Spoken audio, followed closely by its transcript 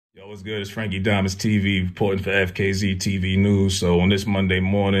Yo, what's good? It's Frankie Diamonds TV reporting for FKZ TV News. So on this Monday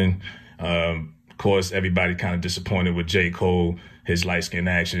morning, of course, everybody kind of disappointed with J. Cole, his light-skinned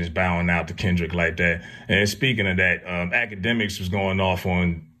actions, bowing out to Kendrick like that. And speaking of that, academics was going off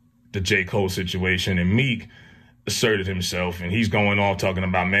on the J. Cole situation, and Meek asserted himself, and he's going on talking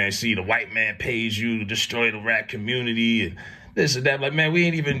about, man, see, the white man pays you to destroy the rap community, and this and that. Like, man,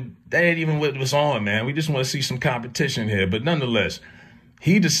 that ain't even what was on, man. We just want to see some competition here. But nonetheless,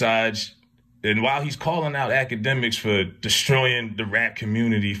 he decides, and while he's calling out academics for destroying the rap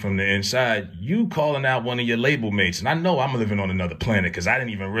community from the inside, you calling out one of your label mates. And I know I'm living on another planet because I didn't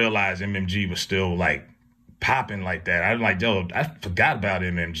even realize MMG was still like popping like that. I'm like, yo, I forgot about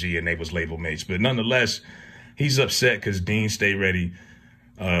MMG and they was label mates. But nonetheless, he's upset because Dean Stay Ready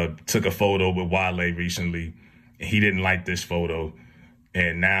took a photo with Wale recently. And he didn't like this photo.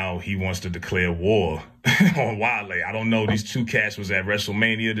 And now he wants to declare war on Wale. I don't know. These two cats was at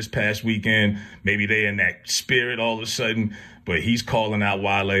WrestleMania this past weekend. Maybe they in that spirit all of a sudden. But he's calling out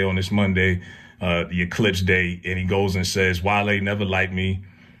Wale on this Monday, the eclipse day. And he goes and says, Wale never liked me.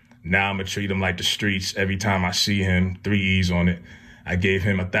 Now I'm going to treat him like the streets every time I see him. 3 E's on it. I gave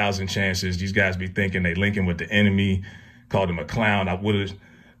him 1,000 chances. These guys be thinking they linking with the enemy. Called him a clown. I would have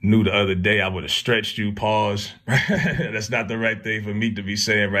knew the other day I would have stretched you, pause. That's not the right thing for me to be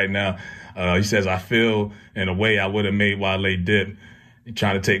saying right now. He says, I feel in a way I would have made Wale dip.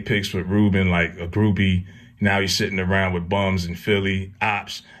 Trying to take pics with Ruben like a groupie. Now he's sitting around with bums in Philly,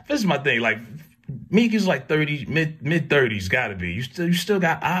 Opps. This is my thing. Like, Meek is like 30, mid-30s, gotta be. You still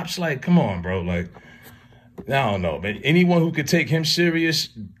got Opps? Like, come on, bro. Like, I don't know, man. Anyone who could take him serious,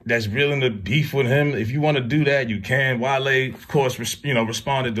 that's willing to beef with him, if you want to do that, you can. Wale, of course,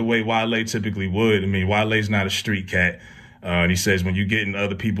 responded the way Wale typically would. I mean, Wale's not a street cat. And he says when you get in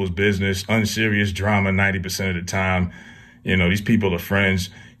other people's business, unserious drama 90% of the time, these people are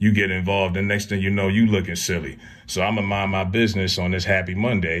friends. You get involved, and next thing you know, you looking silly. So I'm going to mind my business on this happy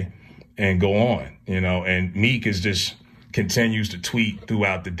Monday and go on, and Meek just continues to tweet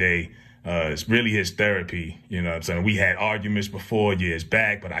throughout the day. It's really his therapy, what I'm saying? We had arguments before years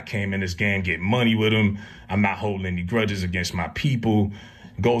back, but I came in this game, get money with him. I'm not holding any grudges against my people.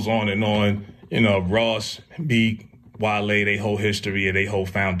 Goes on and on. Ross, Meek, Wale, they whole history and they whole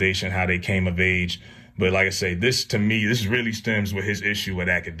foundation, how they came of age. But like I say, this really stems with his issue with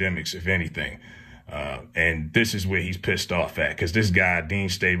academics, if anything. And this is where he's pissed off at, because this guy, Dean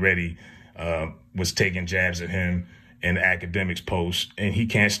Stay Ready, was taking jabs at him in the academics post, and he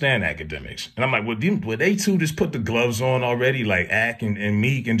can't stand academics. And I'm like, would they two just put the gloves on already, like Ack and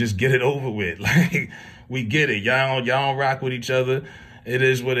Meek, and just get it over with? Like, we get it. Y'all don't rock with each other. It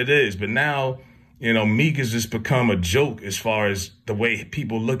is what it is. But now, Meek has just become a joke as far as the way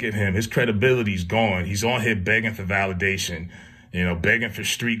people look at him. His credibility's gone. He's on here begging for validation, begging for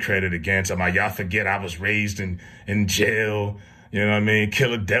street credit again. I'm like, y'all forget I was raised in jail. You know what I mean?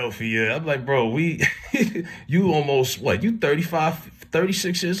 Philadelphia. I'm like, bro, you almost, you 35,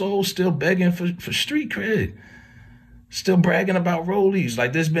 36 years old, still begging for street cred. Still bragging about rollies.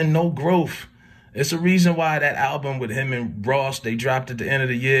 Like, there's been no growth. It's a reason why that album with him and Ross, they dropped at the end of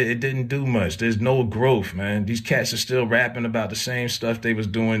the year, it didn't do much. There's no growth, man. These cats are still rapping about the same stuff they was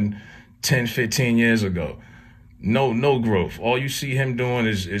doing 10, 15 years ago. No growth. All you see him doing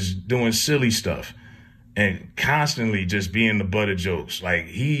is doing silly stuff. And constantly just being the butt of jokes. Like,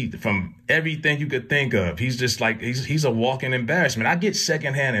 from everything you could think of, he's just like, he's a walking embarrassment. I get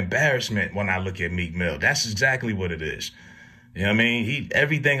secondhand embarrassment when I look at Meek Mill. That's exactly what it is. You know what I mean?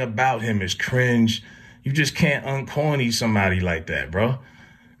 Everything about him is cringe. You just can't uncorny somebody like that, bro.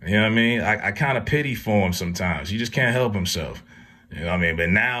 You know what I mean? I kind of pity for him sometimes. He just can't help himself. You know what I mean? But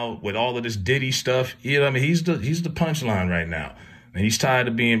now, with all of this Diddy stuff, you know what I mean? He's the punchline right now. And he's tired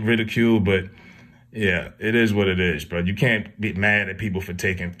of being ridiculed, but yeah, it is what it is, bro. You can't be mad at people for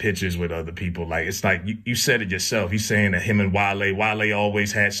taking pictures with other people. Like, it's like, you said it yourself. He's saying that him and Wale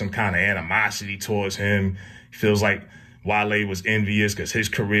always had some kind of animosity towards him. He feels like Wale was envious because his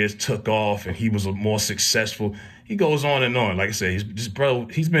careers took off and he was more successful. He goes on and on. Like I said, he's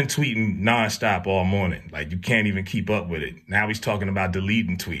been tweeting nonstop all morning. Like, you can't even keep up with it. Now he's talking about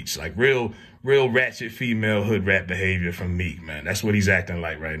deleting tweets. Like, real ratchet female hood rat behavior from Meek, man. That's what he's acting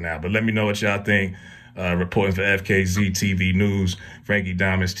like right now. But let me know what y'all think. Reporting for FKZ TV News, Frankie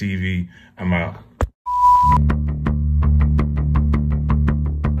Diamonds TV. I'm out.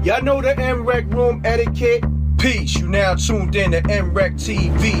 Y'all know the MREC room etiquette. Peace. You now tuned in to MREC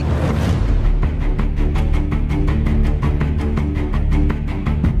TV.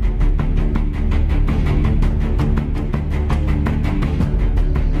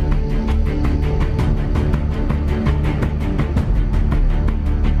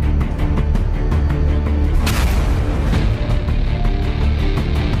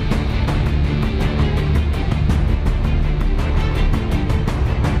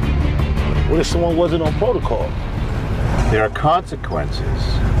 someone wasn't on protocol? There are consequences.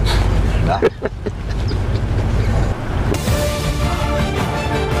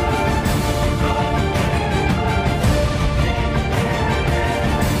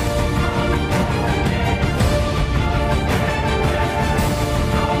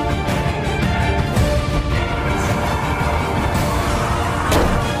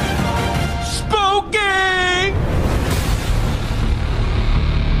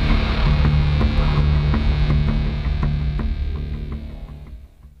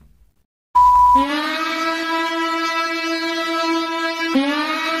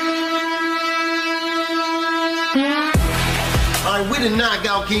 We the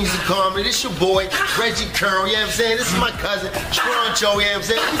Knockout Kings of Comedy. This your boy, Reggie Curl, you know what I'm saying? This is my cousin, Stroncho, you know what I'm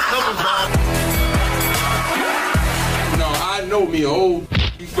saying? We coming by. No, I know me, old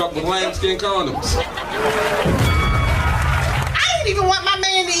you fuck with lambskin condoms. I don't even want my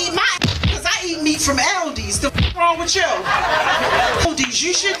man to eat my because I eat meat from Aldi's. The f wrong with you? Aldi's,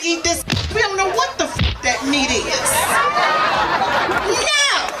 you should eat this. We don't know what the f that meat is. No!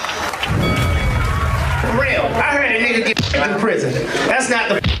 For real, I heard a nigga get in prison. That's not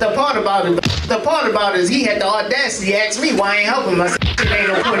the part about it. The part about it is he had the audacity to ask me why I ain't helping him. I said, it ain't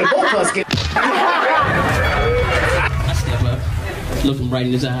no point of both of us getting. I step up, look him right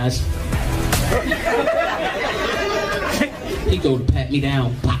in his eyes. He go to pat me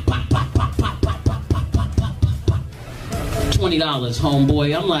down. Pop, pop, pop, pop, pop, pop, pop, pop, pop, pop, pop. $20,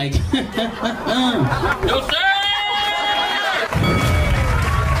 homeboy. I'm like, no sir.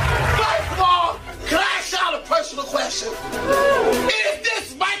 Personal question. Is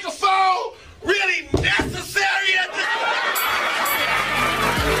this microphone really necessary at this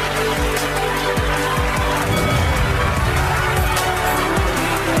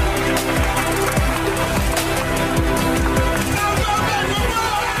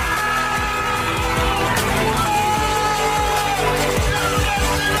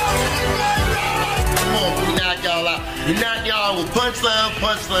Come on, we knock y'all out. We knock y'all with punchline,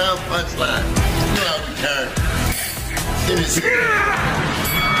 punchline, punchline. You know how we turn. Give me a second.